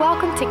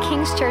to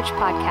King's Church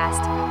Podcast.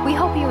 We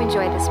hope you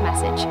enjoy this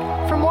message.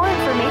 For more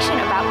information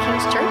about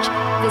King's Church,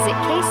 visit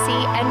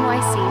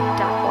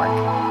kcnyc.org.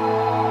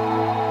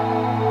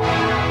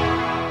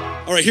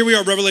 All right, here we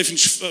are, Revelation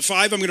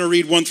 5. I'm going to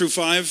read 1 through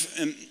 5,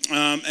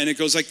 and it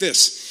goes like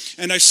this.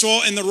 And I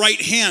saw in the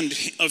right hand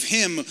of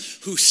him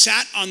who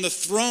sat on the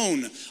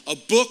throne a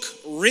book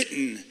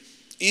written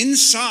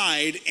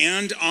inside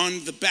and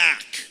on the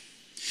back.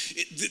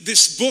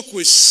 This book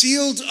was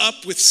sealed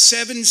up with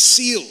 7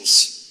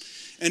 seals.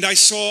 And I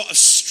saw a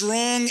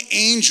strong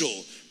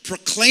angel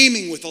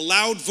proclaiming with a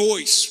loud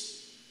voice,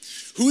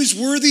 "Who is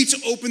worthy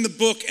to open the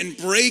book and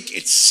break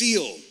its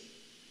seal?"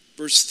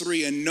 Verse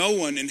 3, and no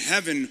one in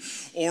heaven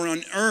or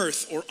on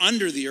earth or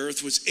under the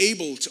earth was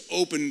able to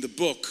open the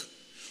book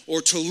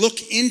or to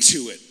look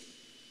into it.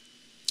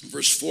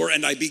 Verse 4,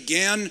 and I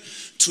began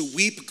to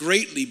weep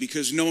greatly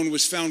because no one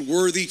was found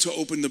worthy to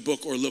open the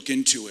book or look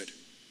into it.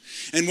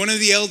 And one of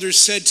the elders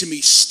said to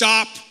me,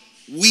 "Stop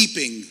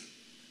weeping.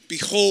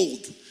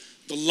 Behold,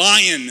 the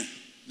Lion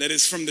that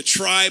is from the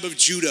tribe of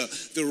Judah,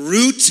 the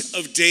Root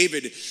of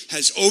David,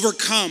 has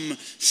overcome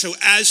so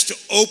as to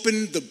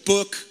open the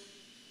book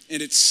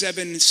and its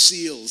 7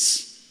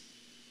 seals."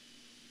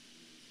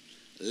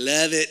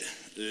 Love it,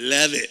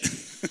 love it.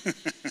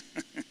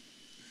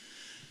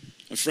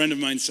 A friend of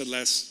mine said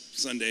last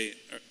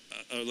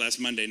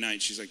Monday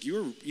night, she's like,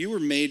 you were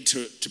made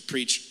to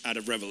preach out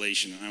of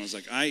Revelation. And I was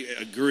like, I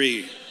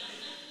agree.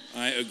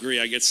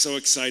 I get so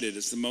excited.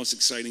 It's the most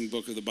exciting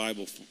book of the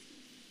Bible.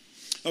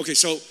 Okay,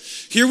 so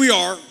here we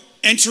are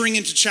entering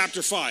into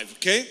chapter 5,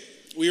 okay?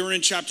 We were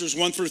in chapters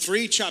 1 through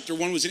 3. Chapter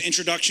 1 was an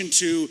introduction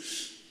to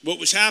what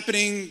was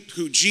happening,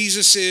 who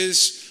Jesus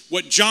is,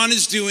 what John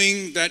is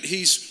doing, that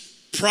he's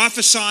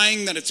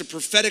prophesying, that it's a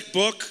prophetic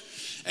book.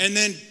 And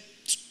then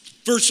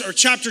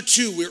chapter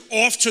 2, we're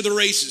off to the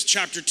races.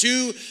 Chapter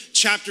 2,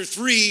 chapter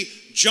 3,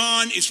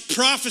 John is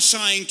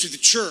prophesying to the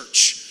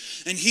church.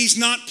 And he's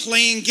not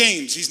playing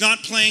games. He's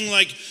not playing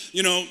like,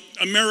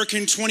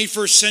 American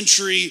 21st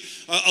century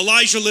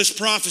Elijah list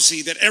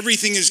prophecy that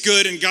everything is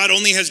good and God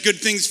only has good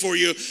things for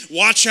you.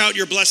 Watch out,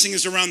 your blessing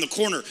is around the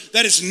corner.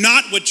 That is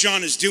not what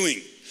John is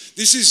doing.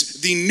 This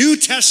is the New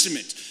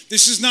Testament.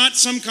 This is not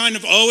some kind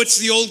of, it's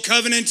the old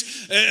covenant.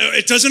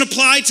 It doesn't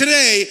apply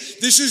today.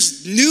 This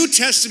is New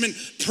Testament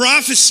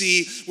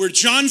prophecy where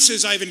John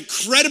says, I have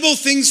incredible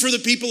things for the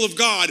people of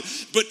God,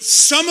 but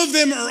some of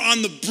them are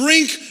on the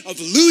brink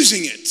of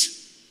losing it.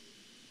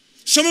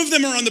 Some of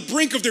them are on the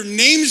brink of their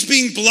names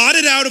being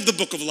blotted out of the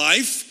book of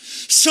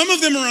life. Some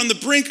of them are on the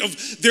brink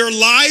of their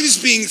lives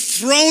being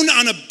thrown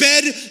on a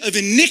bed of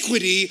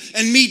iniquity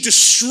and me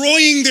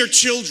destroying their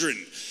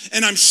children.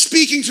 And I'm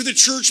speaking to the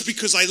church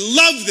because I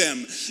love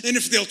them. And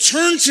if they'll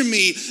turn to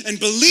me and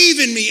believe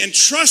in me and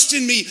trust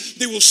in me,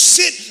 they will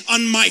sit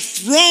on my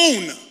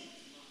throne.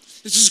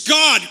 This is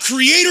God,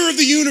 creator of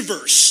the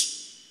universe,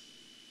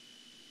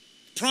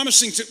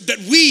 promising that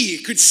we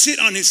could sit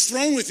on his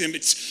throne with him.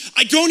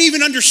 I don't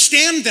even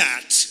understand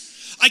that.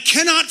 I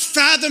cannot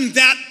fathom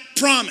that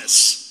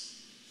promise.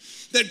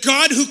 That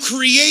God who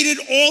created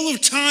all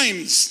of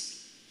times,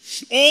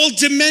 all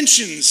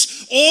dimensions,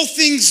 all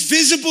things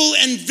visible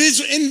and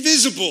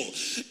invisible,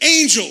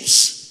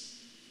 angels,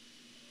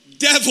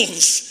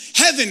 devils,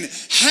 heaven,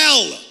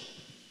 hell,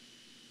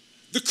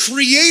 the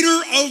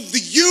creator of the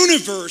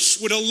universe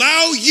would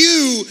allow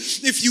you,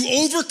 if you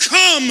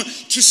overcome,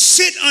 to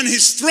sit on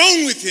his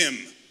throne with him.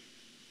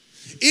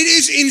 It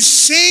is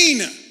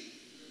insane.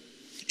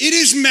 It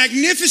is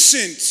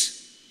magnificent.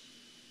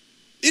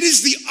 It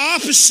is the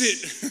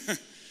opposite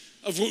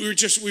of what we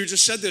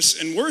just said this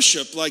in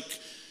worship, like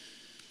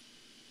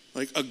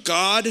a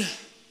God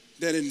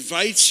that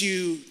invites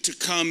you to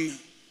come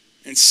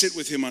and sit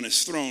with him on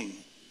his throne.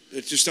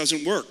 It just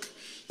doesn't work.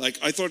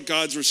 I thought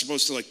gods were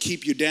supposed to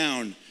keep you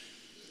down,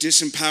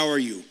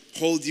 disempower you,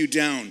 hold you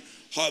down.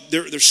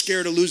 They're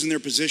scared of losing their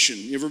position.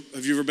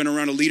 Have you ever been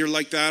around a leader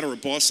like that or a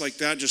boss like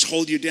that? Just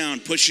hold you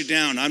down, push you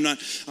down.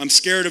 I'm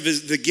scared of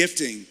the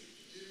gifting.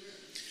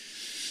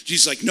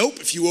 Jesus is like, nope,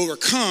 if you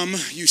overcome,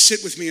 you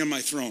sit with me on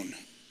my throne.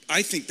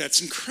 I think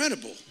that's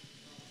incredible.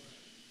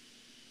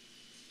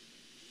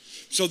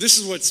 So this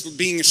is what's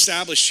being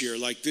established here,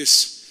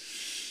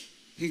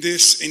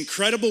 this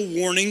incredible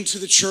warning to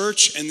the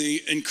church and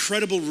the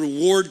incredible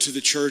reward to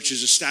the church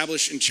is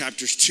established in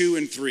chapters 2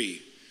 and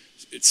 3.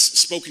 It's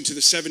spoken to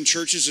the 7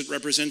 churches. It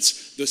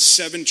represents the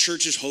 7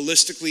 churches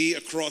holistically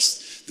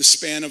across the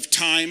span of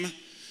time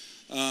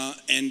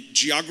and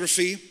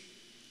geography.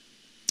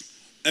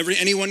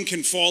 Anyone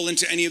can fall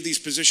into any of these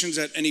positions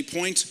at any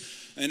point,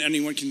 and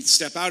anyone can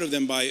step out of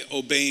them by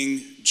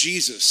obeying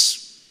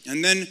Jesus.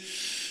 And then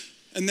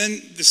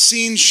the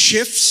scene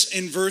shifts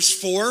in verse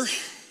 4.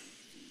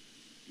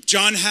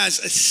 John has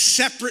a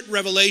separate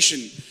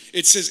revelation.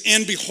 It says,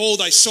 and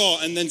behold, I saw.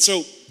 And then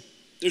so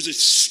there's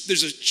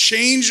a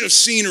change of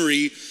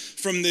scenery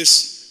from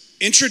this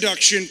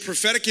introduction,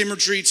 prophetic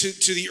imagery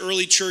to the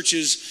early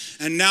churches,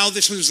 and now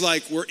this was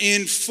like we're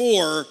in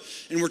 4,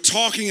 and we're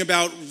talking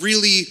about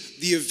really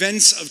the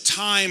events of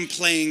time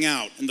playing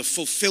out and the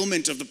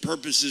fulfillment of the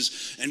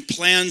purposes and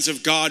plans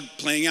of God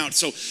playing out.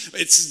 So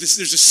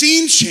there's a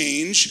scene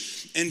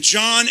change, and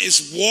John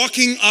is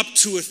walking up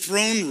to a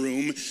throne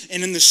room,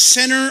 and in the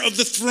center of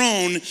the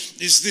throne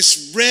is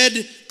this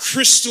red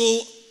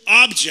crystal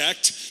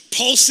object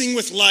pulsing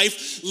with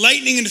life,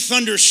 lightning and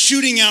thunder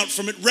shooting out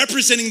from it,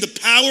 representing the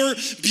power,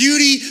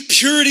 beauty,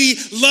 purity,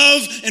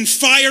 love, and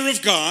fire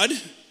of God,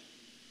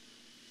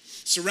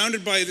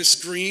 surrounded by this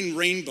green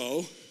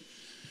rainbow,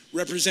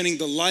 representing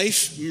the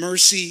life,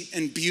 mercy,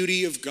 and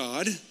beauty of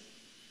God.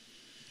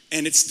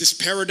 And it's this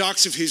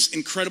paradox of his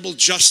incredible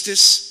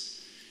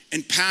justice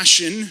and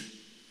passion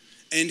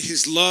and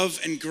his love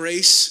and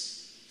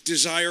grace,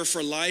 desire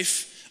for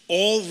life,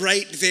 all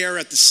right there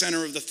at the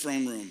center of the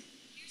throne room.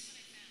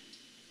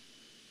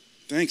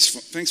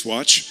 Thanks,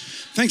 Watch.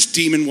 Thanks,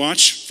 Demon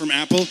Watch from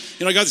Apple.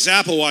 I got this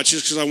Apple Watch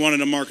just because I wanted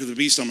a mark of the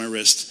beast on my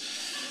wrist.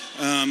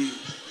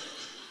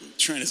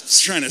 Trying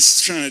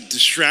to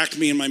distract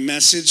me in my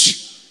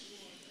message.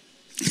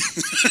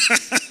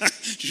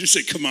 Did you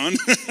say, come on?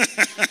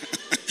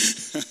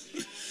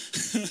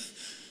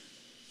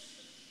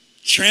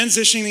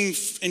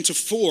 Transitioning into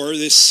 4,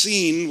 this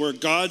scene where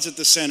God's at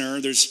the center,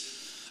 there's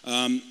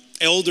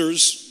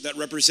elders that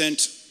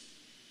represent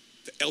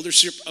the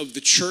eldership of the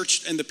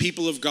church and the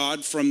people of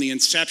God from the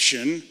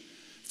inception,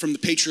 from the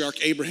patriarch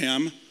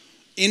Abraham,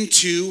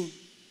 into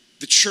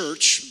the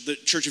church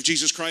of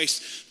Jesus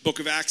Christ. Book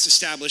of Acts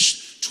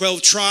established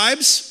 12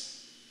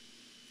 tribes,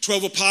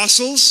 12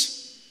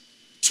 apostles,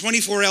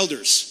 24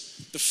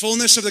 elders. The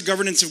fullness of the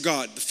governance of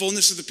God, the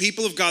fullness of the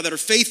people of God that are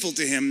faithful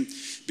to him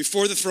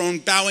before the throne,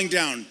 bowing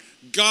down.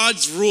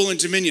 God's rule and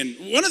dominion.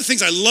 One of the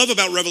things I love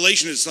about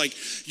Revelation is like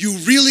you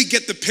really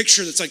get the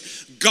picture that's like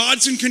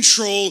God's in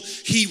control.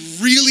 He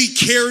really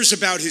cares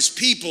about his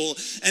people,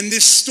 and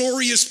this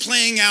story is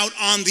playing out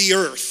on the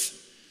earth.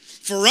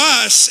 For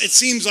us, it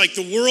seems like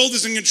the world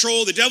is in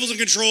control, the devil's in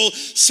control,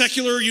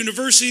 secular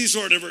universities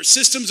or whatever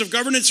systems of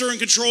governance are in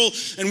control,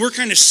 and we're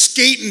kind of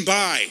skating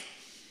by,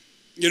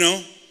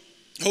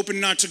 hoping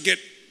not to get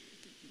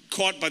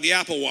caught by the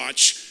Apple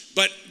Watch.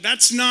 But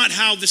that's not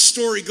how the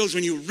story goes.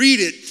 When you read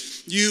it,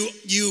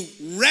 you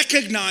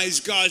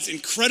recognize God's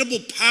incredible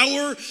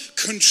power,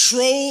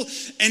 control,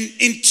 and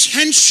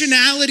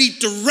intentionality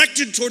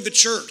directed toward the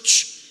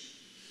church.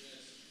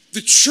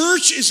 The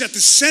church is at the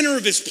center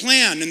of his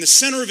plan and the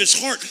center of his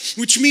heart,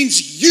 which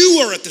means you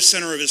are at the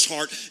center of his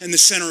heart and the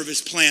center of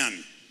his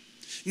plan.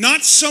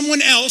 Not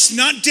someone else,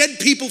 not dead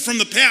people from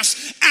the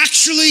past.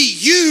 Actually,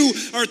 you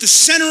are at the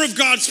center of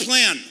God's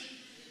plan.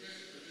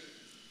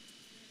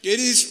 It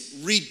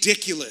is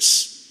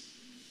ridiculous.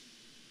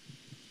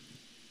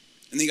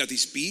 And then you got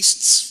these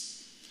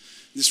beasts.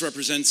 This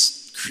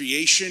represents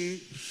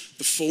creation,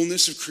 the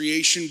fullness of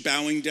creation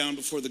bowing down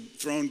before the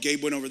throne.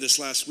 Gabe went over this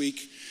last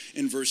week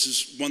in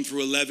verses 1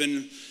 through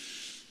 11.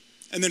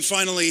 And then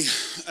finally,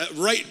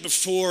 right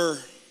before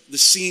the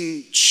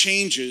scene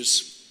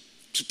changes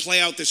to play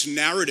out this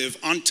narrative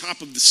on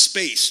top of the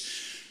space.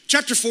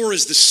 Chapter 4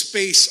 is the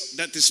space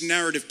that this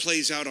narrative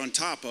plays out on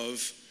top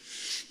of.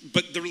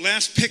 But the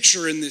last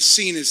picture in this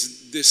scene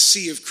is this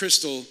sea of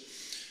crystal.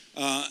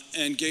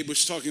 And Gabe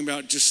was talking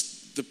about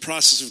just the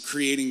process of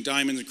creating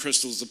diamonds and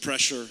crystals, the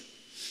pressure.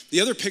 The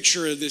other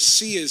picture of this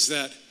sea is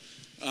that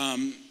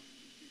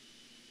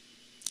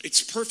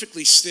it's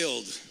perfectly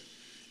stilled.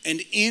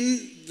 And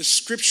in the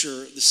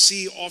scripture, the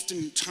sea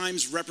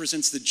oftentimes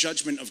represents the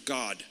judgment of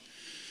God.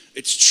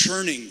 It's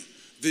churning,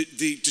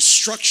 the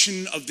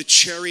destruction of the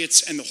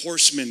chariots and the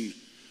horsemen,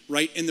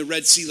 right, in the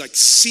Red Sea. Like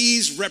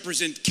seas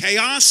represent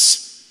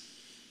chaos,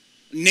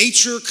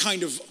 nature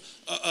kind of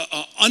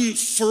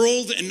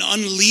unfurled and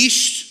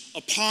unleashed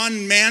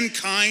upon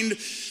mankind,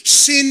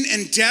 sin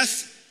and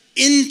death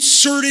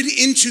inserted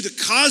into the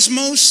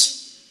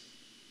cosmos,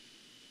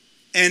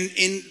 and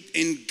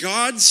in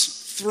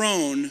God's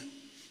throne,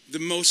 the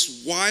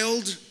most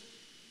wild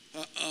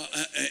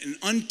and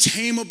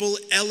untamable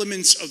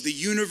elements of the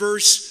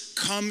universe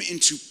come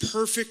into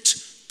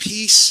perfect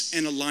peace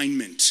and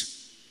alignment.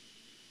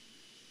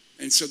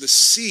 And so the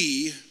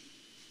sea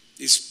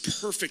is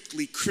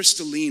perfectly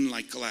crystalline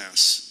like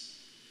glass.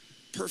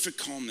 Perfect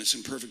calmness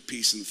and perfect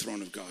peace in the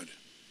throne of God.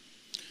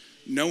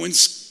 No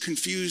one's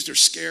confused or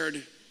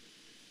scared,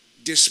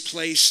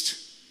 displaced,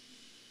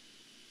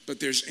 but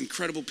there's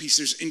incredible peace.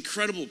 There's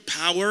incredible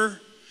power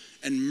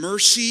and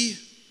mercy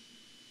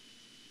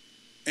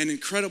and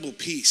incredible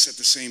peace at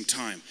the same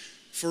time.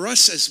 For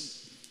us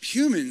as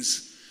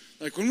humans,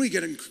 like when we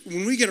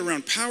get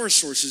around power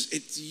sources,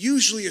 it's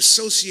usually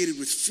associated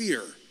with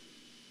fear.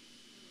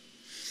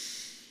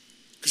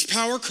 Because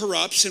power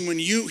corrupts, and when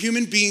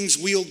human beings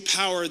wield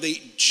power,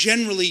 they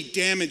generally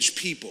damage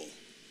people.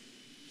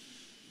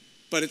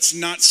 But it's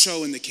not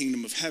so in the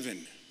kingdom of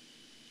heaven.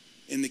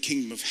 In the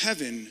kingdom of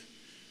heaven,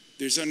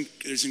 there's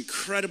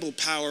incredible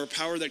power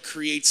that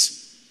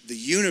creates the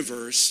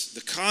universe,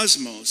 the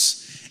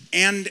cosmos,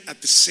 and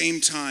at the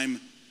same time,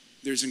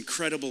 there's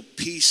incredible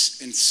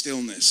peace and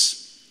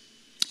stillness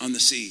on the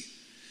sea.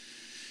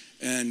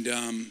 And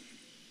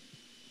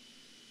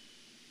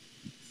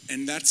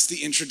that's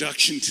the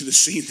introduction to the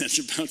scene that's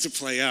about to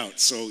play out.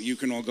 So you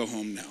can all go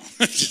home now.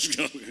 Just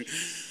go.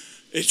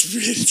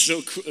 It's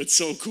so cool. It's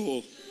so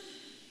cool.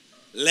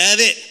 Love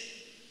it.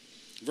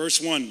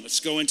 Verse 1, let's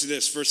go into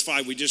this. Verse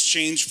 5, we just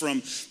changed from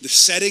the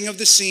setting of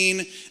the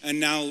scene, and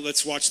now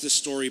let's watch the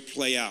story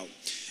play out.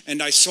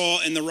 And I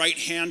saw in the right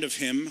hand of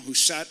him who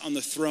sat on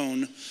the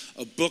throne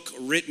a book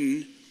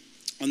written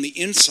on the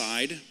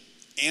inside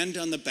and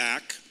on the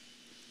back,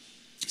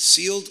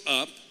 sealed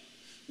up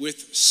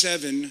with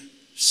 7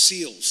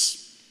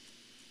 seals.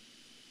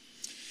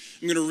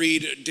 I'm going to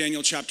read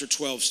Daniel chapter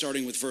 12,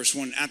 starting with verse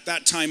 1. At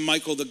that time,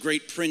 Michael, the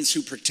great prince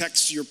who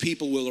protects your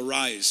people, will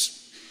arise.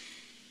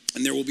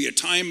 And there will be a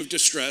time of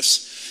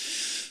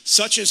distress,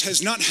 such as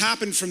has not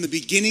happened from the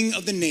beginning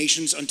of the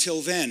nations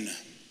until then.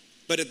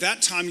 But at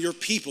that time, your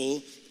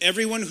people,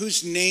 everyone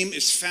whose name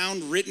is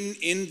found written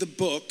in the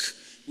book,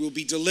 will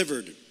be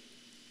delivered.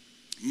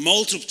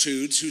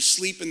 Multitudes who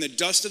sleep in the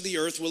dust of the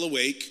earth will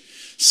awake,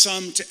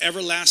 some to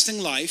everlasting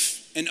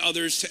life, and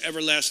others to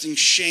everlasting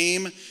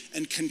shame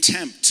and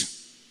contempt.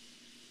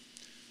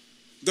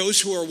 Those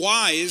who are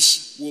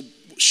wise will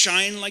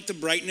shine like the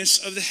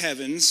brightness of the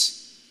heavens.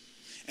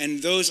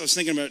 And those, I was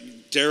thinking about,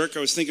 Derek, I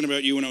was thinking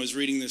about you when I was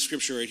reading the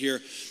scripture right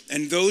here.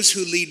 And those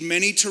who lead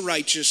many to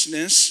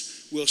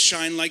righteousness will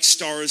shine like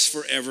stars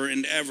forever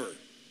and ever.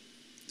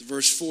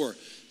 Verse 4,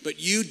 but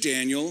you,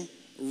 Daniel,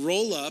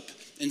 roll up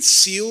and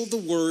seal the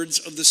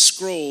words of the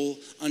scroll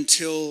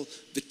until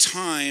the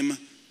time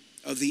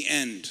of the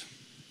end.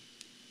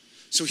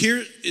 So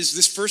here is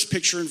this first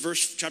picture in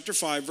chapter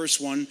 5, verse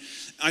 1.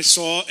 I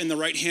saw in the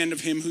right hand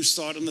of him who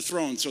sat on the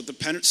throne. So at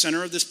the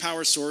center of this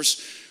power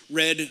source,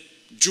 red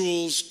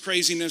jewels,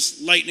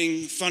 craziness,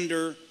 lightning,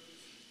 thunder.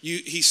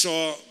 He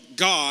saw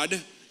God,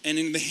 and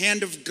in the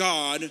hand of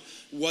God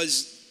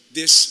was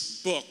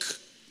this book,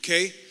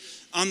 okay?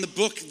 On the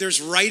book,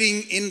 there's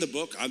writing in the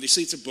book.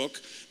 Obviously, it's a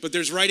book, but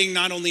there's writing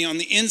not only on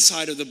the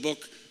inside of the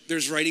book,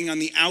 there's writing on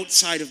the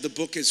outside of the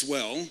book as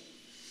well.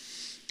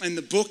 And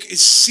the book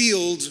is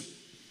sealed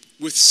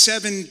with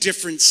 7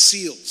 different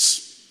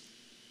seals.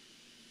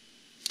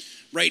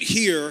 Right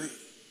here,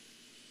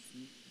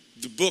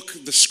 the book,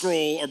 the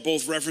scroll, are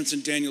both referenced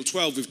in Daniel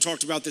 12. We've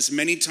talked about this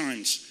many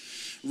times.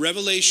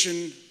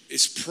 Revelation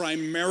is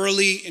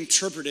primarily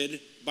interpreted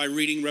by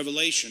reading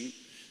Revelation,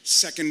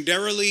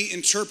 secondarily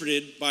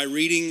interpreted by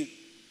reading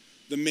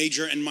the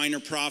major and minor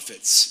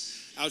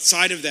prophets.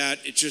 Outside of that,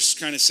 it just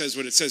kind of says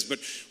what it says. But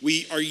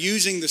we are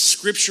using the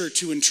scripture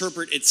to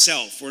interpret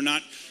itself. We're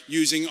not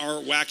using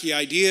our wacky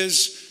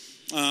ideas.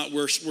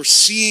 We're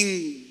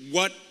seeing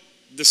what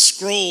the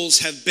scrolls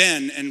have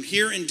been. And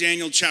here in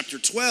Daniel chapter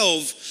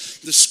 12,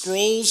 the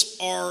scrolls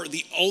are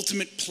the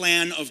ultimate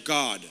plan of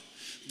God.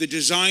 The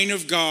design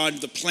of God,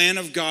 the plan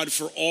of God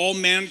for all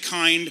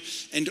mankind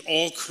and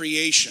all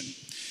creation.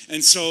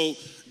 And so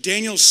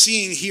Daniel's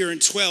seeing here in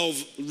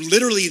 12,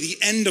 literally the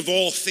end of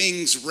all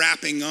things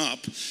wrapping up,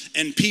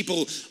 and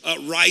people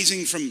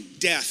rising from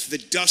death, the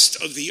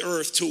dust of the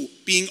earth, to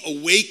being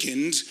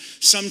awakened,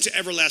 some to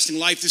everlasting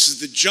life. This is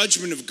the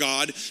judgment of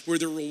God, where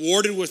they're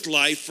rewarded with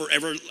life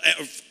forever,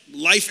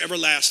 life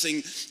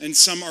everlasting, and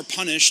some are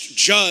punished,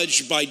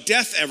 judged by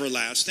death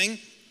everlasting.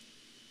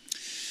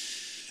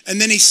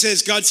 And then he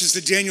says, God says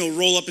to Daniel,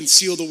 roll up and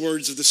seal the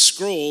words of the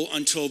scroll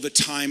until the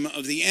time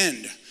of the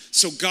end.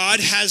 So God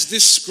has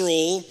this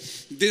scroll.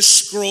 This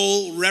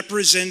scroll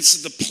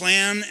represents the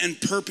plan and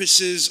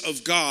purposes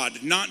of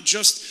God. Not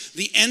just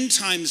the end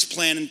times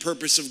plan and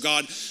purpose of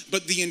God,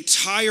 but the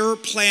entire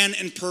plan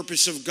and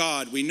purpose of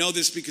God. We know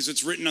this because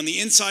it's written on the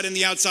inside and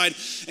the outside,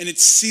 and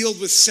it's sealed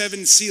with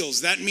 7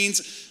 seals. That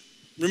means,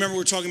 remember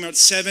we're talking about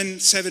 7.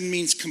 7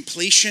 means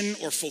completion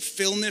or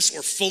fulfillment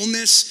or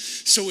fullness.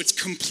 So it's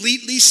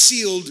completely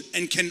sealed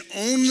and can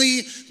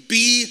only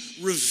be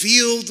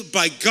revealed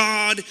by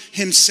God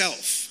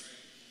himself.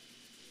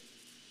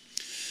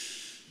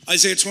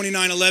 Isaiah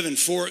 29:11,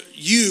 for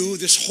you,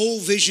 this whole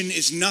vision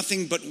is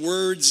nothing but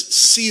words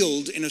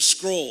sealed in a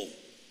scroll.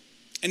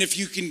 And if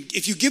you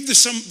give the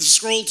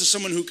scroll to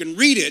someone who can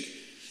read it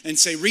and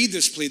say, read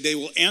this, please, they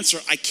will answer,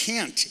 I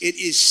can't. It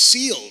is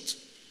sealed.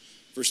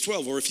 Verse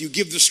 12, or if you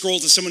give the scroll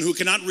to someone who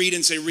cannot read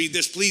and say, read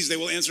this, please, they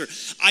will answer,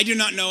 I do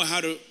not know how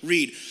to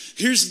read.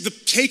 Here's the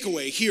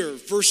takeaway here,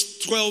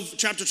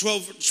 chapter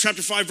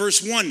 5,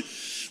 verse 1.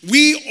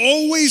 We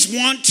always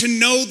want to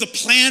know the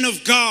plan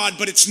of God,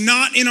 but it's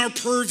not in our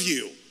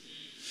purview.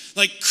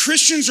 Like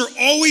Christians are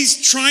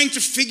always trying to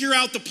figure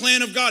out the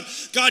plan of God.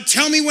 God,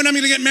 tell me when I'm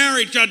going to get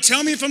married. God,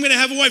 tell me if I'm going to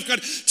have a wife. God,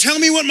 tell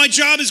me what my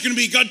job is going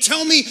to be. God,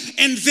 tell me,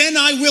 and then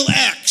I will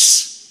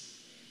X.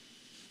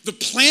 The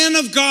plan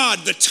of God,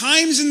 the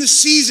times and the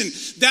season,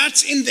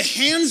 that's in the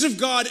hands of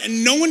God,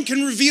 and no one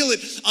can reveal it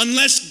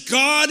unless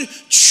God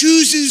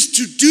chooses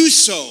to do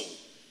so.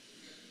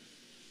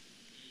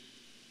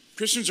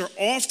 Christians are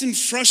often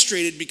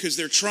frustrated because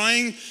they're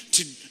trying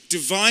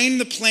divine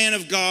the plan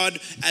of God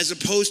as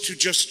opposed to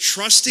just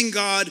trusting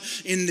God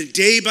in the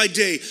day by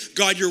day.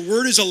 God, your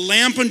word is a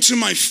lamp unto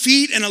my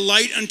feet and a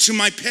light unto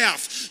my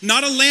path.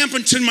 Not a lamp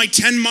unto my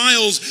 10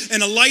 miles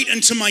and a light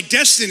unto my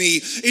destiny.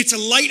 It's a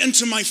light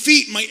unto my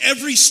feet. My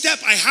every step,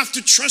 I have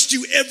to trust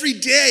you every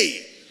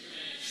day.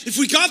 If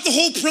we got the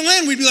whole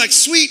plan, we'd be like,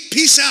 sweet,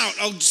 peace out,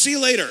 I'll see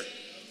you later.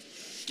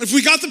 If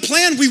we got the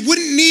plan, we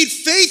wouldn't need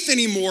faith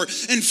anymore.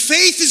 And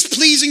faith is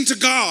pleasing to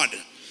God.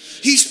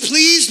 He's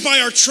pleased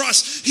by our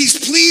trust.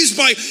 He's pleased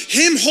by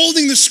him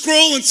holding the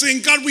scroll and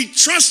saying, God, we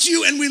trust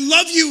you and we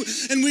love you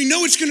and we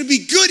know it's going to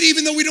be good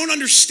even though we don't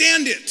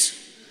understand it.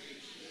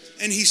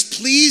 And he's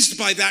pleased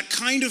by that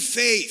kind of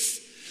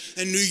faith.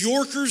 And New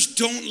Yorkers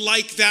don't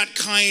like that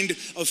kind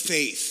of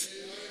faith.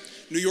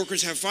 New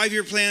Yorkers have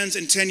 5-year plans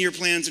and 10-year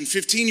plans and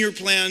 15-year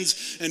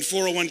plans and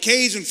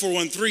 401ks and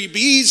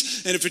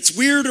 413Bs. And if it's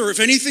weird or if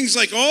anything's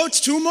like, oh,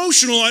 it's too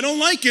emotional, I don't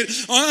like it.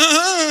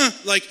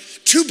 Like,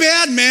 too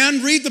bad,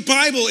 man. Read the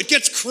Bible. It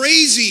gets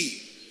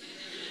crazy.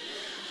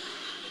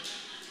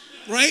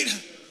 Right?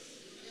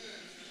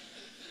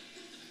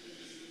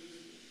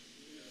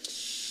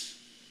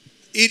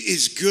 It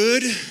is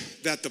good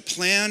that the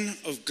plan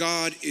of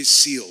God is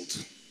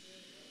sealed.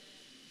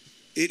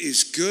 It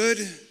is good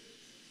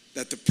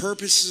that the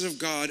purposes of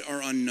God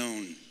are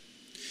unknown.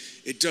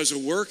 It does a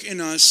work in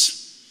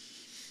us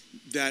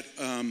that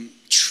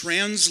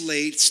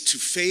translates to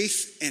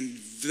faith and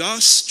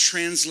thus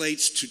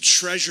translates to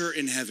treasure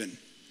in heaven.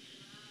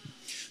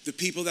 The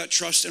people that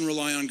trust and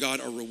rely on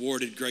God are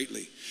rewarded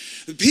greatly.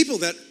 The people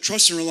that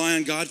trust and rely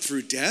on God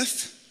through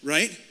death,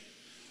 right,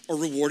 are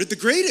rewarded the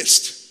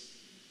greatest.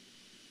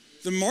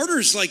 The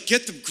martyrs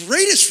get the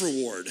greatest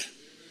reward.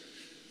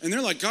 And they're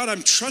like, God,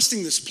 I'm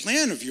trusting this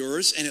plan of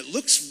yours, and it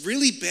looks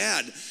really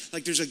bad.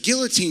 Like there's a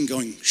guillotine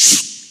going,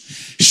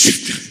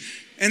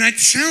 and it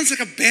sounds like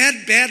a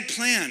bad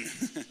plan.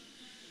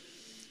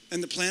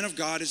 And the plan of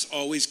God is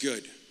always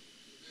good.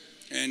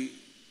 And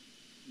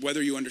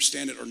whether you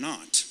understand it or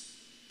not.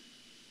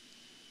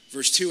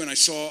 Verse 2, and I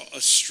saw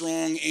a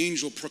strong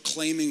angel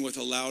proclaiming with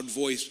a loud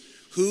voice,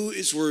 who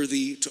is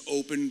worthy to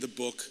open the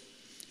book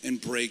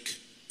and break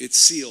its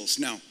seals?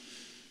 Now,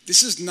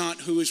 this is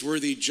not who is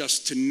worthy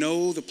just to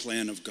know the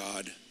plan of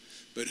God,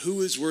 but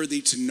who is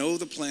worthy to know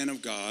the plan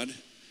of God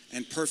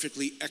and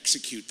perfectly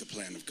execute the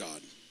plan of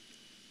God.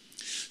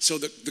 So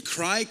the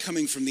cry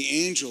coming from the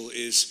angel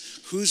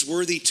is, who's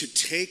worthy to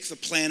take the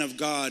plan of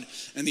God?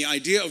 And the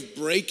idea of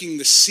breaking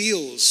the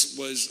seals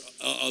was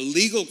a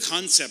legal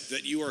concept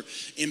that you are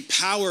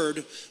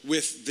empowered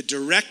with the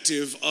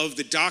directive of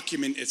the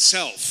document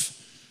itself.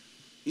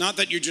 Not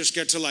that you just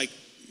get to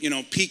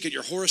peek at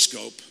your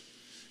horoscope.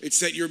 It's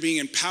that you're being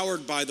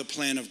empowered by the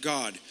plan of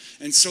God.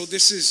 And so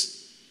this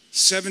is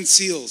 7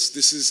 seals.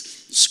 This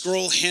is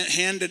scroll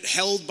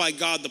held by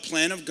God, the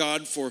plan of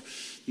God for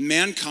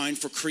mankind,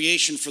 for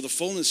creation, for the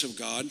fullness of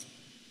God.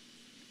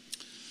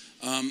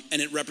 And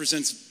it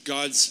represents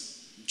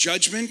God's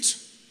judgment,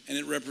 and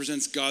it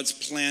represents God's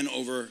plan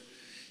over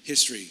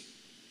history.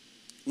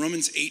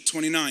 Romans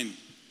 8:29.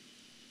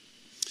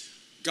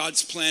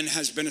 God's plan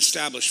has been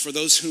established. For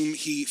those whom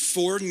he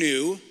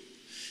foreknew,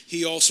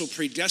 he also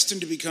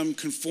predestined to become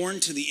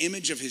conformed to the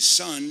image of his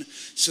Son,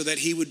 so that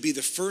he would be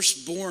the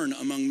firstborn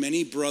among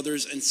many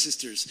brothers and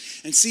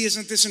sisters. And see,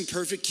 isn't this in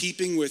perfect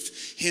keeping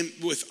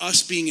with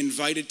us being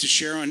invited to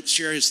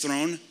share his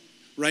throne,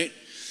 right?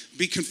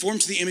 Be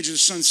conformed to the image of the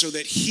Son, so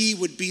that he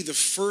would be the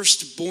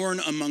firstborn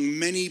among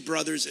many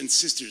brothers and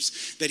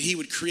sisters, that he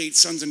would create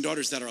sons and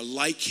daughters that are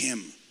like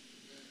him.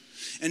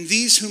 And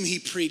these whom he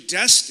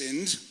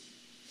predestined,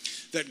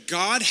 that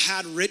God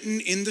had written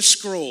in the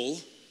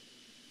scroll,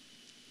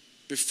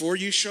 before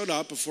you showed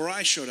up, before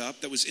I showed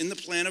up, that was in the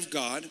plan of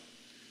God,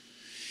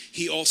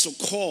 he also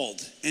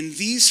called. And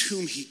these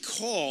whom he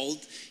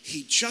called,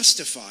 he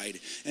justified.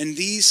 And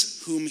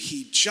these whom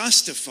he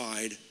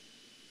justified,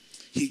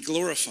 he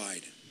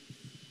glorified.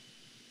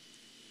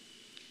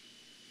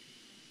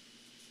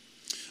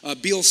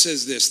 Beale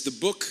says this, the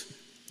book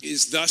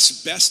is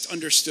thus best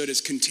understood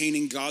as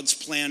containing God's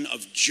plan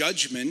of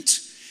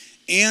judgment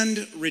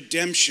and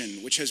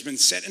redemption, which has been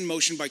set in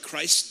motion by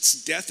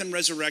Christ's death and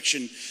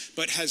resurrection,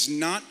 but has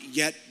not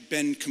yet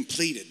been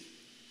completed.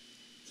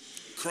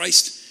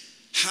 Christ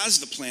has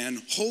the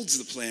plan, holds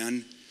the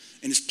plan,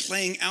 and is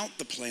playing out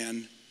the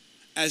plan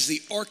as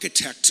the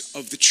architect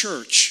of the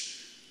church,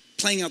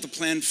 playing out the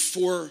plan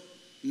for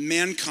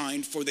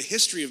mankind, for the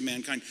history of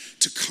mankind,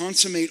 to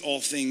consummate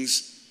all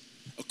things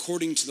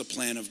according to the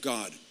plan of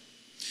God.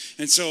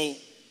 And so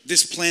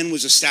this plan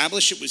was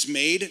established, it was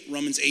made.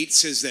 Romans 8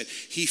 says that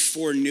he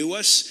foreknew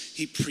us,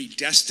 he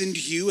predestined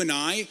you and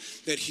I,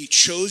 that he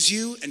chose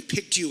you and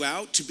picked you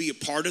out to be a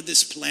part of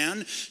this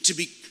plan, to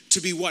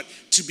be what?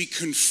 To be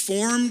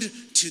conformed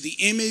to the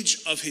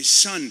image of his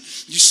Son.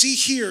 You see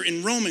here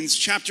in Romans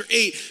chapter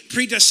 8,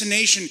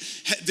 predestination,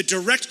 the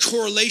direct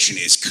correlation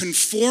is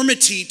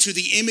conformity to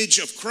the image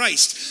of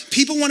Christ.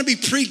 People want to be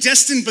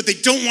predestined, but they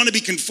don't want to be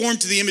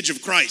conformed to the image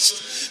of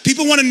Christ.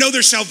 People want to know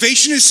their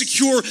salvation is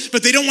secure,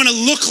 but they don't want to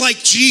look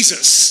like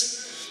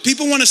Jesus.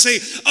 People want to say,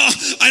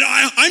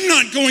 I'm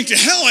not going to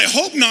hell. I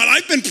hope not.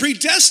 I've been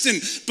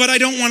predestined, but I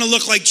don't want to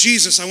look like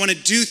Jesus. I want to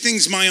do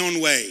things my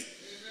own way.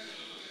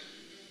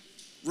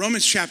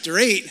 Romans chapter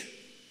 8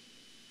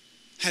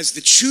 has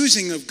the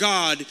choosing of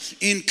God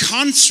in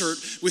concert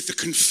with the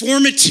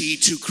conformity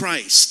to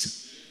Christ.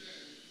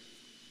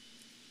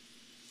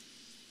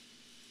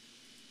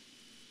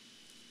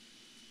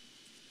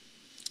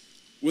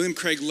 William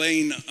Craig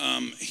Lane,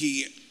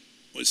 he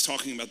was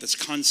talking about this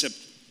concept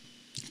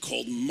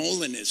called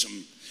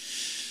Molinism,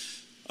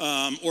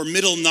 or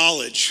middle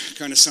knowledge.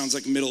 Kind of sounds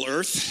like Middle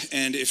Earth.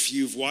 And if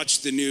you've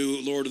watched the new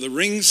Lord of the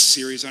Rings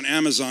series on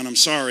Amazon, I'm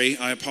sorry,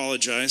 I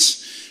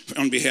apologize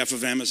on behalf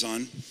of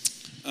Amazon.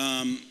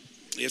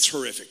 It's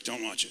horrific.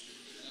 Don't watch it.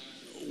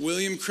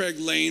 William Craig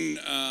Lane,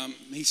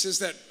 he says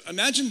that,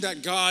 imagine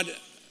that God,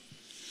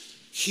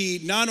 he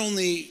not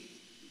only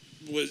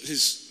was,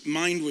 his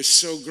mind was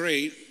so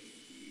great,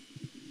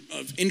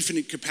 of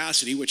infinite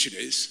capacity, which it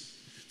is,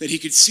 that he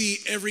could see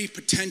every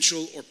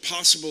potential or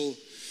possible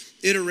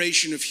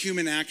iteration of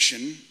human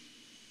action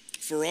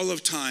for all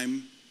of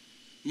time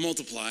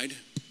multiplied,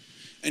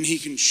 and he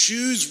can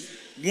choose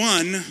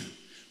one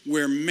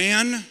where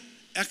man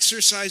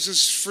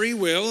exercises free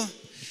will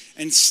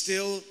and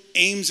still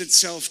aims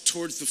itself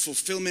towards the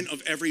fulfillment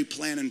of every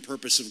plan and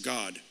purpose of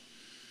God.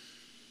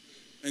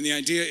 And the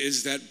idea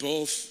is that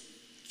both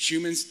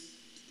humans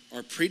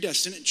are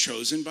predestined and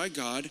chosen by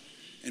God,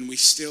 and we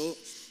still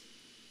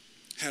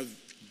have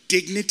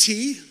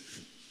dignity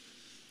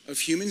of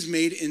humans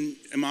made in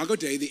Imago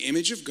Dei, the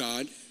image of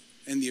God,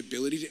 and the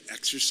ability to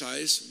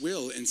exercise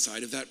will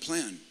inside of that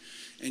plan.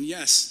 And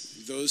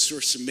yes, those who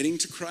are submitting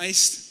to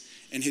Christ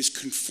and his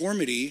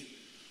conformity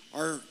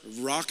are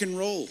rock and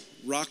roll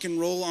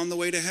on the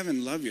way to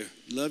heaven. Love you,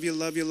 love you,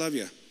 love you, love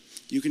you.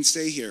 You can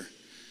stay here.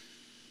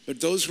 But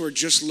those who are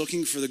just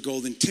looking for the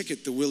golden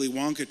ticket, the Willy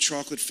Wonka,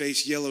 chocolate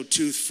face, yellow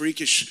tooth,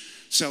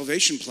 freakish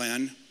salvation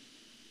plan,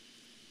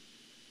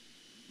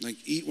 like,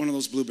 eat one of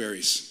those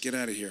blueberries. Get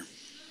out of here.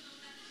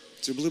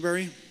 Is it a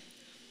blueberry?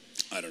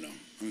 I don't know.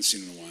 I haven't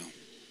seen it in a while.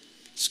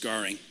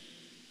 Scarring.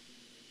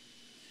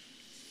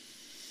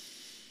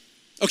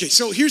 Okay,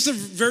 so here's the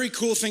very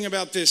cool thing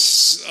about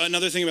this,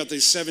 another thing about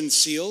these 7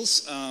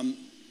 seals.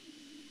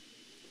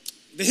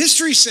 The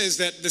history says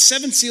that the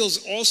 7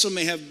 seals also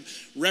may have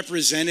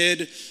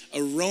represented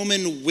a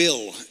Roman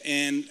will.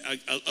 And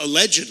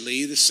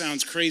allegedly, this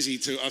sounds crazy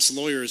to us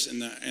lawyers in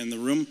the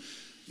room,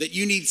 that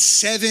you need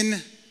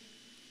 7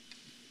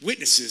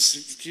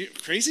 witnesses.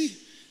 Crazy?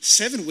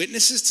 7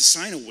 witnesses to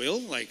sign a will?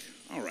 Like,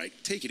 all right,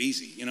 take it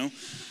easy, you know.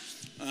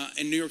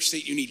 In New York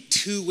State, you need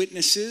 2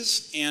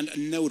 witnesses and a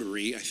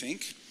notary, I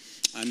think.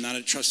 I'm not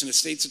a trust and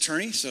estates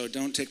attorney, so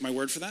don't take my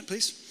word for that,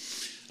 please.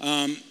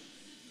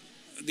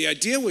 The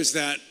idea was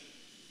that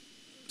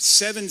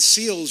 7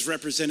 seals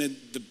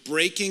represented the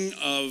breaking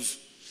of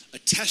a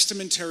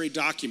testamentary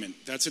document.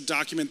 That's a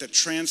document that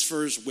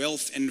transfers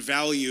wealth and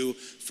value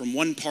from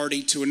one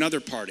party to another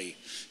party.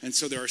 And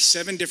so there are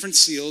 7 different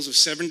seals of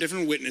 7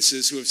 different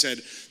witnesses who have said,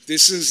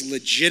 this is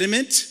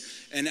legitimate,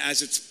 and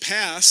as it's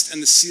passed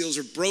and the seals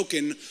are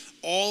broken,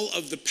 all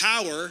of the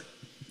power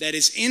that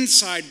is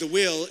inside the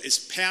will is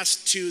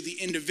passed to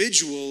the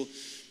individual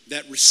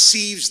that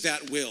receives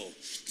that will.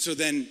 So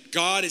then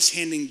God is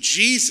handing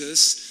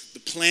Jesus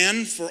the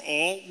plan for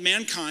all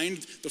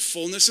mankind, the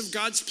fullness of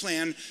God's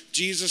plan.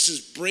 Jesus is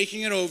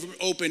breaking it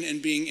open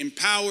and being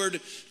empowered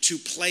to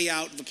play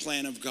out the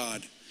plan of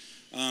God.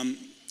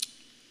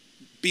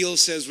 Beale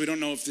says we don't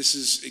know if this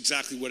is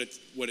exactly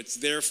what it's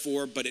there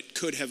for, but it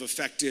could have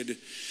affected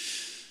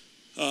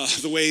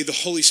the way the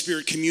Holy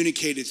Spirit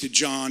communicated to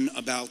John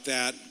about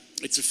that.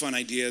 It's a fun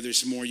idea.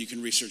 There's more. You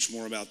can research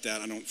more about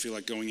that. I don't feel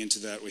like going into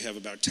that. We have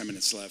about 10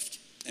 minutes left,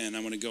 and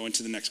I want to go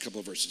into the next couple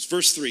of verses.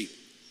 Verse 3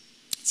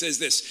 says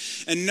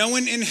this, and no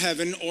one in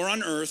heaven or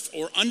on earth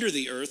or under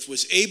the earth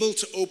was able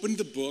to open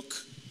the book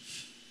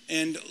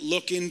and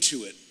look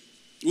into it.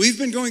 We've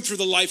been going through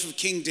the life of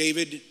King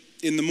David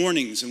in the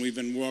mornings, and we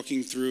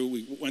went through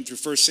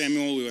 1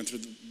 Samuel, we went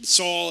through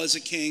Saul as a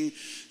king,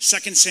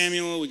 2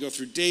 Samuel, we go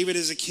through David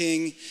as a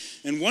king.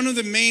 And one of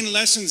the main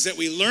lessons that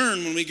we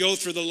learn when we go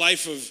through the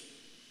life of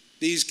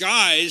these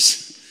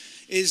guys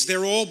is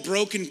they're all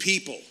broken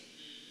people.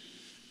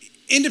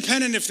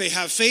 Independent if they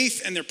have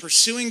faith and they're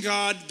pursuing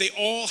God, they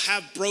all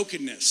have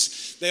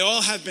brokenness. They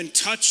all have been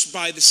touched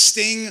by the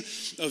sting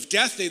of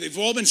death. They've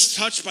all been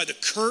touched by the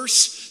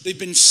curse. They've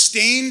been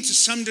stained to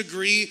some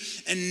degree,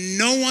 and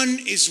no one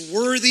is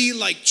worthy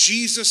like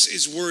Jesus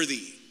is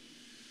worthy.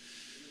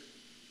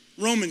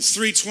 Romans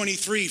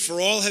 3:23,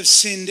 for all have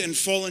sinned and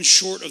fallen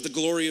short of the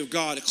glory of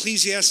God.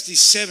 Ecclesiastes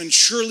 7,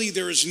 surely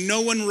there is no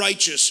one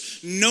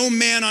righteous, no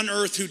man on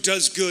earth who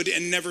does good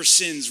and never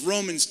sins.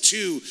 Romans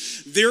 2,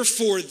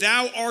 therefore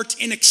thou art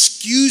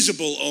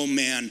inexcusable, O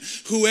man.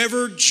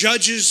 Whoever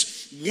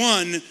judges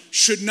one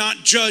should not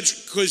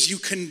judge because you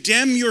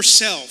condemn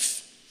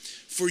yourself,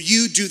 for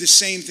you do the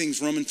same things.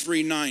 Romans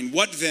 3:9,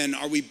 what then?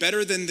 Are we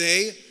better than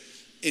they?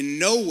 In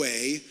no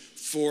way.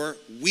 For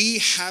we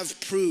have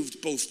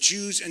proved both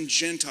Jews and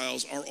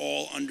Gentiles are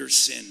all under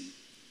sin.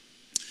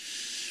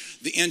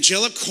 The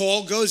angelic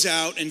call goes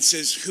out and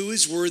says, who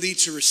is worthy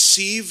to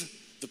receive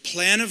the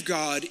plan of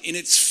God in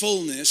its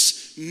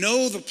fullness,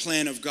 know the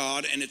plan of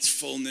God and its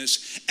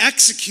fullness,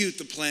 execute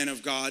the plan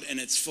of God and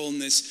its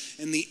fullness?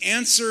 And the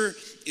answer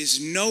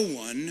is no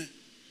one.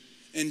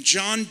 And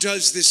John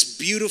does this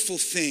beautiful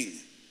thing.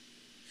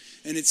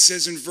 And it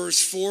says in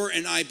verse 4,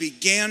 and I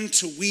began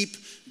to weep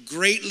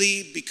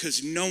greatly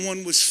because no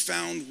one was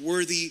found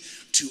worthy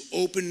to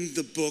open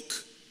the book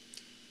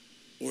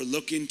or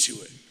look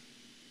into it.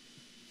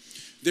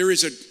 There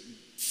is a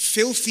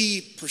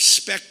filthy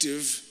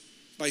perspective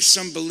by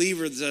some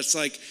believer that's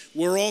like,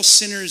 we're all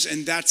sinners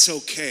and that's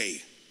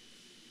okay.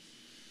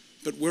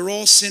 But we're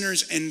all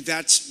sinners and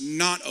that's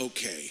not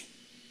okay.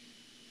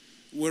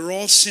 We're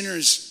all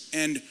sinners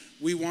and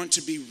we want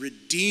to be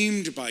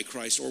redeemed by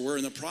Christ, or we're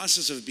in the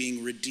process of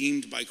being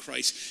redeemed by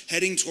Christ,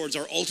 heading towards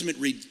our ultimate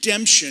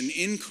redemption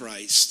in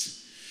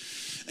Christ.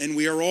 And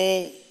we are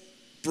all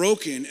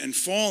broken and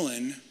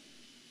fallen,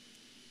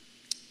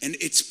 and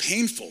it's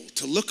painful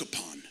to look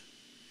upon.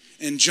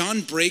 And John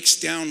breaks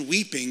down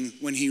weeping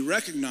when he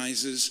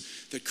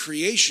recognizes that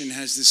creation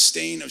has this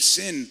stain of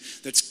sin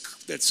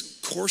that's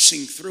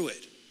coursing through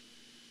it.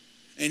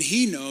 And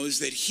he knows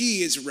that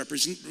he is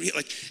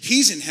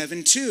he's in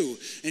heaven too.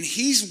 And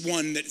he's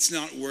one that's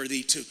not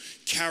worthy to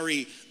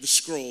carry the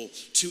scroll,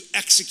 to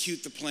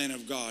execute the plan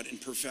of God in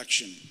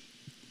perfection.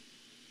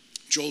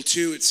 Joel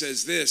 2, it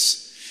says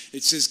this.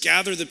 It says,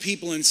 gather the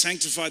people and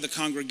sanctify the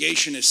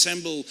congregation,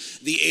 assemble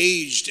the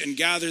aged and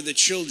gather the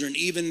children,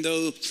 even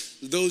though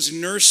those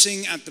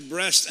nursing at the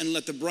breast, and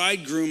let the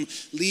bridegroom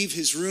leave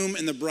his room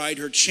and the bride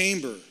her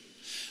chamber.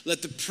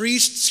 Let the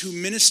priests who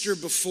minister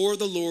before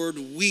the Lord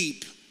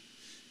weep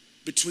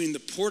between the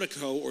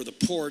portico or the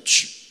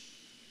porch,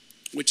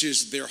 which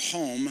is their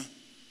home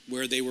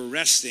where they were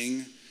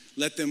resting.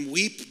 Let them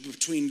weep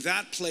between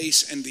that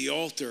place and the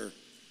altar,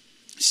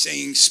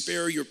 saying,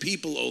 spare your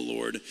people, O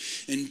Lord,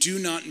 and do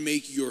not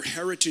make your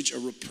heritage a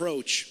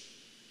reproach,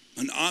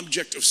 an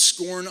object of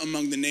scorn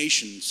among the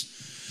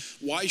nations.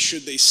 Why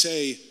should they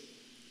say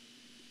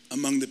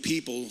among the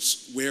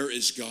peoples, where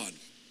is God?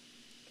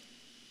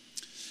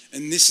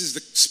 And this is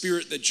the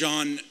spirit that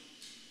John,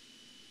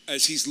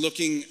 as he's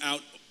looking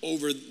out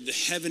over the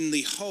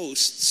heavenly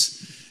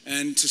hosts,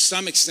 and to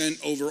some extent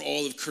over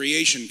all of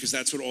creation, because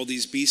that's what all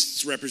these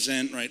beasts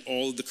represent, right?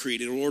 All of the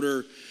created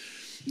order,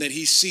 that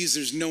he sees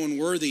there's no one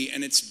worthy,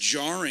 and it's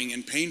jarring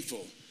and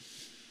painful.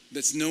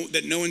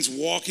 That no one's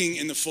walking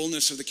in the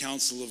fullness of the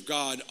counsel of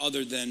God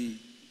other than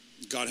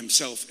God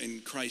himself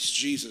in Christ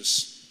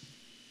Jesus.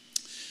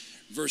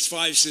 Verse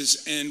 5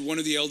 says, and one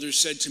of the elders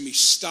said to me,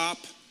 stop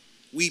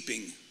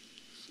weeping.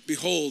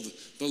 Behold,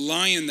 the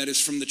Lion that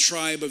is from the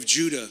tribe of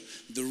Judah,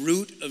 the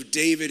Root of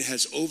David,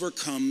 has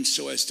overcome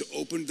so as to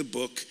open the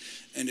book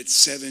and its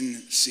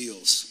 7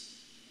 seals.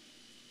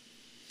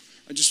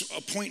 Just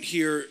a point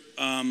here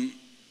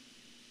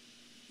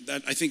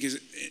that I think is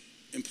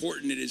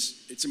important.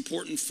 It's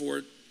important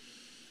for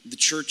the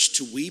church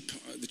to weep.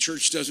 The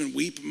church doesn't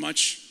weep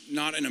much,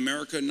 not in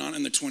America, not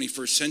in the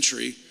 21st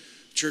century.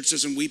 The church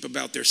doesn't weep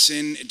about their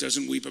sin. It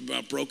doesn't weep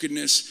about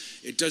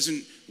brokenness. It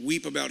doesn't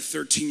weep about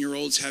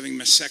 13-year-olds having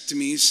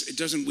mastectomies. It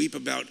doesn't weep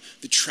about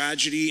the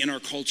tragedy in our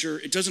culture.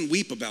 It doesn't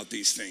weep about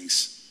these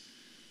things.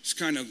 It's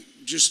kind of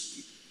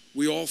just,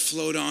 we all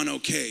float on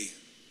okay.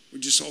 We're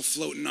just all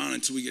floating on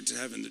until we get to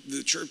heaven.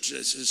 The church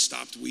has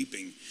stopped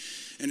weeping.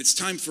 And it's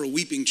time for a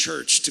weeping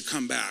church to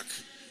come back.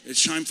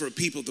 It's time for a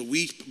people to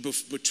weep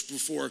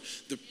before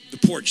the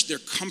porch, their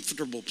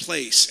comfortable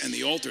place, and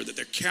the altar, that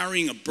they're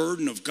carrying a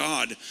burden of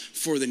God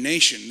for the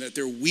nation, that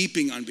they're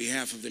weeping on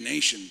behalf of the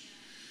nation.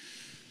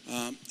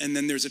 And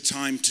then there's a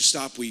time to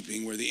stop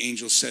weeping, where the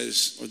angel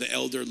says, or the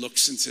elder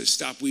looks and says,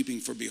 stop weeping,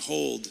 for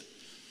behold,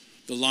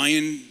 the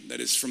Lion that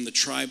is from the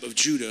tribe of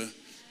Judah,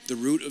 the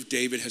Root of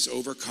David, has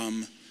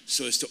overcome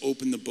so as to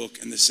open the book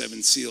and the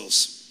 7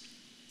 seals.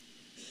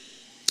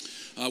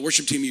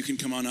 Worship team, you can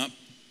come on up,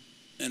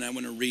 and I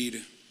want to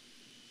read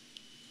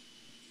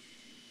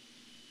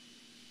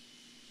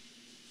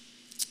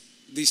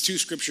these 2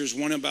 scriptures,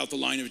 one about the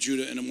Lion of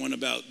Judah and one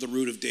about the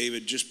Root of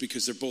David, just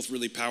because they're both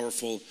really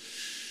powerful.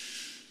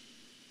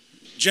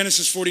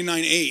 Genesis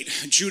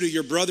 49:8, Judah,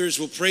 your brothers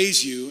will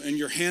praise you, and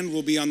your hand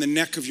will be on the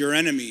neck of your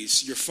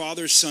enemies. Your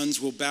father's sons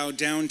will bow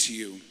down to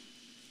you.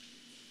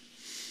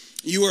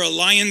 You are a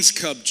lion's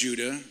cub,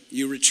 Judah.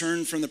 You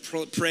return from the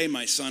prey,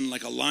 my son.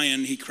 Like a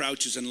lion, he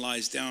crouches and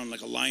lies down,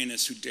 like a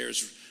lioness who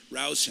dares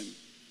rouse him.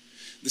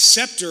 The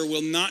scepter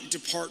will not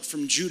depart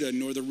from Judah,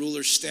 nor the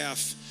ruler's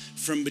staff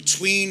from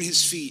between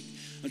his feet,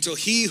 until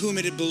he whom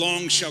it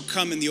belongs shall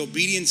come, and the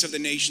obedience of the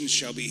nations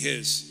shall be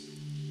his.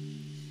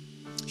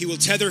 He will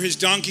tether his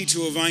donkey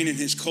to a vine and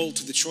his colt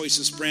to the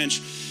choicest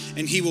branch,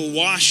 and he will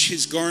wash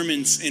his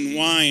garments in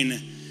wine.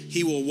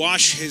 He will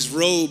wash his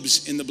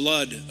robes in the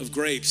blood of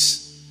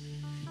grapes.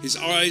 His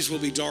eyes will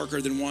be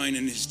darker than wine,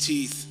 and his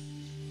teeth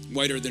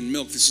whiter than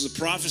milk. This is a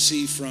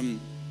prophecy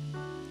from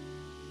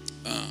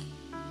the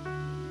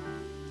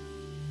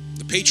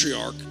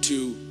patriarch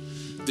to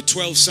the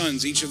 12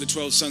 sons. Each of the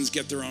 12 sons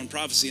get their own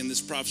prophecy, and this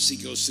prophecy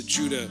goes to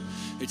Judah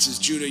It says,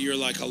 Judah, you're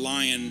like a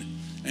lion.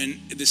 And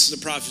this is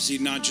a prophecy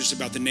not just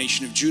about the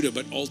nation of Judah,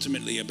 but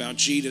ultimately about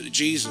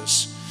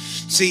Jesus.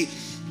 See,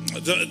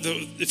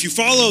 if you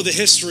follow the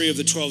history of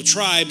the 12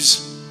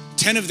 tribes,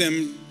 10 of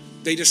them,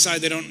 they decide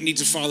they don't need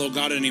to follow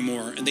God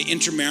anymore. And they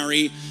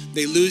intermarry.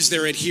 They lose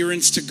their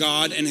adherence to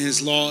God and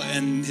his law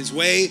and his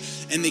way.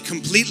 And they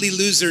completely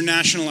lose their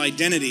national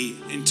identity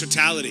in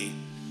totality.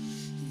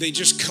 They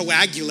just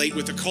coagulate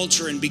with the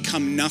culture and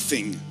become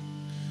nothing.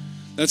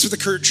 That's what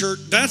the church,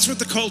 that's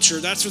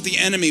what the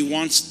enemy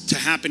wants to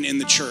happen in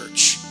the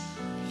church.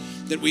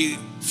 That we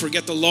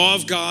forget the law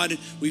of God,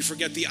 we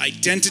forget the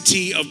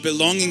identity of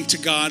belonging to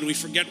God, we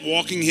forget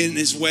walking in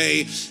his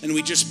way, and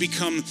we just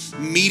become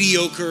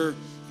mediocre,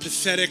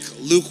 pathetic,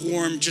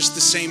 lukewarm, just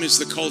the same as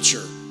the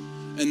culture.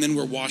 And then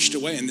we're washed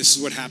away. And this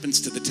is what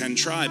happens to the 10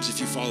 tribes if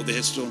you follow the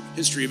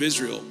history of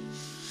Israel.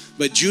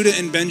 But Judah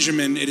and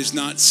Benjamin, it is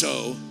not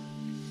so.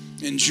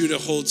 And Judah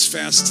holds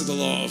fast to the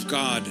law of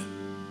God.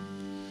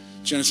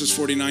 Genesis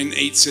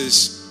 49:8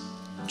 says,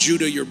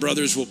 Judah, your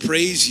brothers will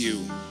praise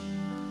you.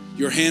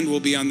 Your hand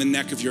will be on the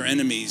neck of your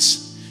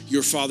enemies.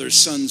 Your father's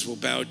sons will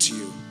bow to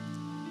you.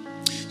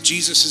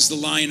 Jesus is the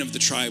Lion of the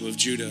tribe of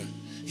Judah.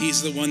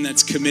 He's the one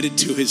that's committed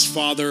to his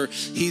Father.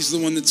 He's the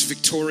one that's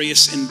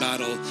victorious in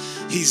battle.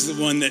 He's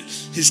the one that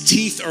his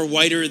teeth are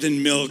whiter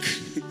than milk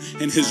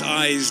and his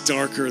eyes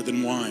darker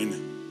than wine.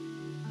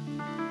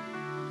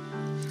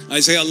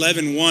 Isaiah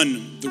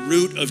 11:1, the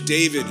root of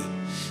David.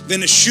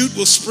 Then a shoot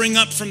will spring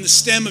up from the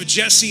stem of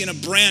Jesse, and a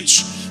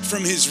branch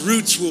from his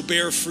roots will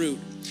bear fruit.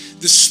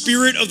 The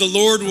Spirit of the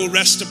Lord will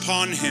rest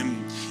upon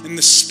him, and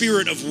the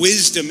Spirit of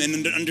wisdom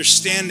and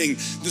understanding,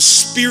 the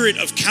Spirit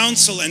of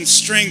counsel and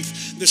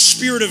strength, the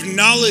Spirit of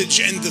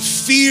knowledge and the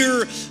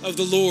fear of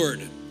the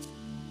Lord.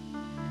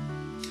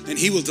 And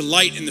he will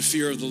delight in the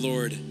fear of the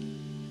Lord.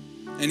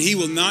 And he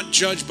will not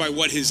judge by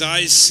what his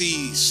eyes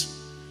sees,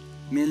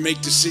 nor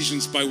make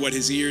decisions by what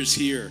his ears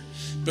hear.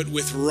 But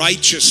with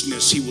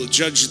righteousness he will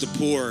judge the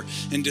poor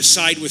and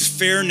decide with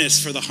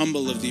fairness for the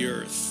humble of the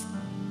earth.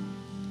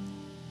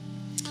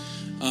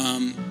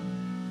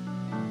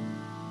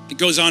 It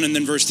goes on, and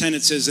then verse 10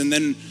 it says, and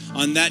then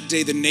on that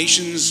day the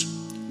nations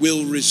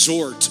will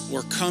resort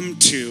or come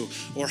to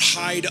or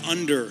hide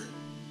under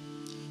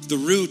the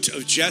root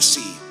of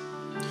Jesse,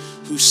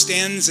 who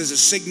stands as a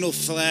signal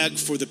flag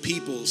for the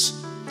peoples,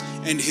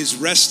 and his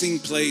resting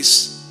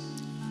place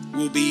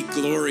will be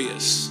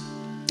glorious.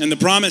 And the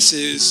promise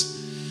is,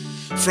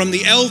 from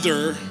the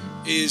elder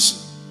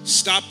is,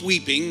 stop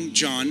weeping,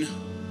 John.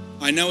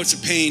 I know it's a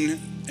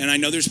pain, and I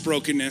know there's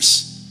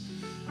brokenness,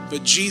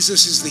 but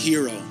Jesus is the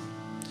hero.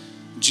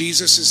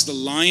 Jesus is the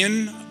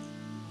Lion.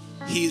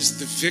 He is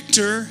the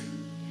victor.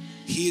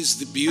 He is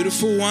the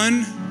beautiful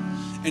one.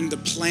 And the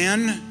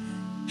plan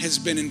has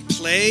been in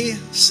play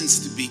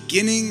since the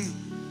beginning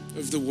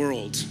of the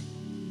world.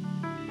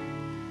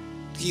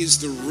 He is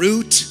the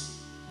root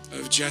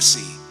of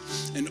Jesse.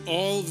 And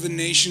all the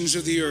nations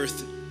of the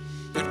earth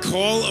that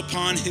call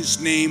upon his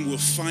name will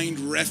find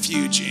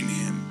refuge in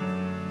him.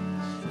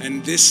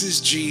 And this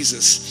is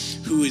Jesus,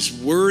 who is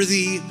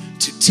worthy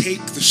to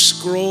take the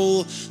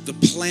scroll, the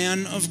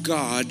plan of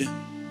God,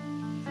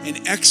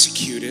 and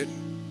execute it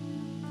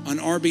on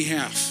our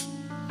behalf.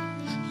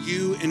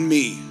 You and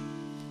me,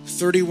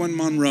 31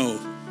 Monroe,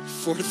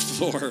 4th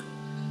floor,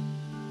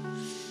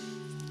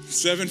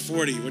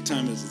 7:40, what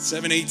time is it?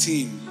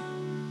 7:18.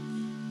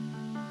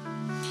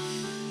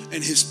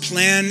 And his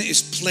plan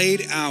is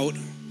played out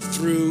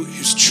through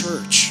his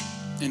church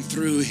and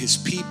through his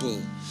people,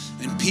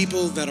 and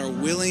people that are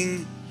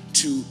willing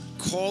to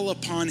call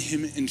upon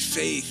him in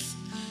faith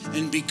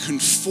and be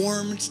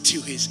conformed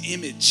to his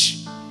image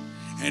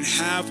and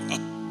have a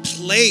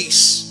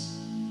place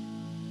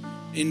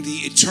in the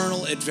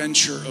eternal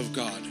adventure of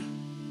God.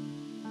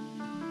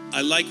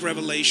 I like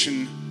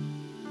Revelation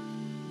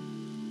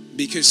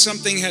because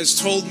something has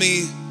told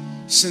me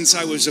since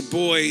I was a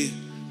boy,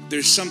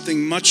 there's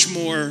something much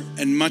more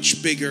and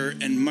much bigger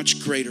and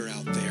much greater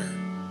out there.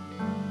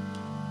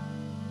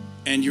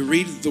 And you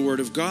read the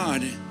Word of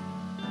God,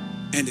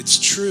 and it's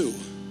true.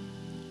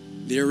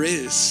 There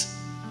is.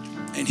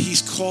 And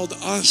he's called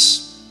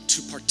us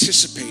to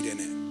participate in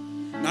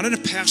it. Not in a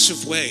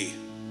passive way,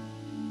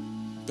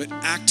 but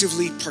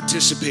actively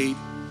participate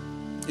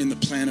in the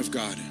plan of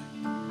God.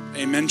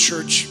 Amen,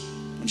 church?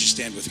 Why don't you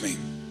stand with me?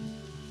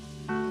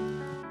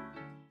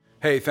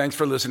 Hey, thanks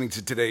for listening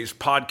to today's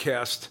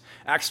podcast.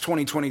 Acts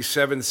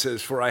 20:27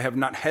 says, "For I have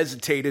not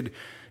hesitated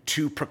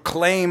to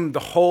proclaim the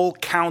whole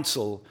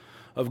counsel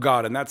of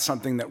God." And that's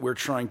something that we're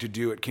trying to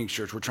do at King's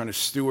Church. We're trying to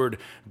steward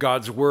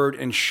God's word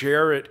and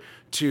share it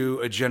to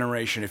a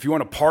generation. If you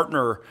want to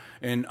partner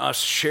in us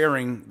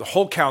sharing the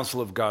whole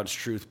counsel of God's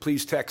truth,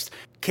 please text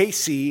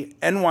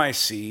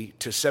KCNYC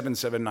to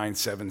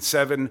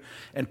 77977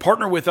 and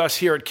partner with us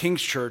here at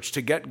King's Church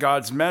to get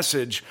God's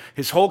message,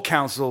 his whole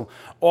counsel,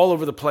 all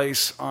over the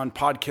place on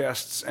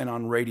podcasts and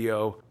on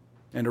radio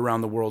and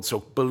around the world,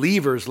 so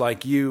believers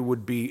like you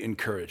would be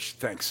encouraged.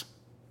 Thanks.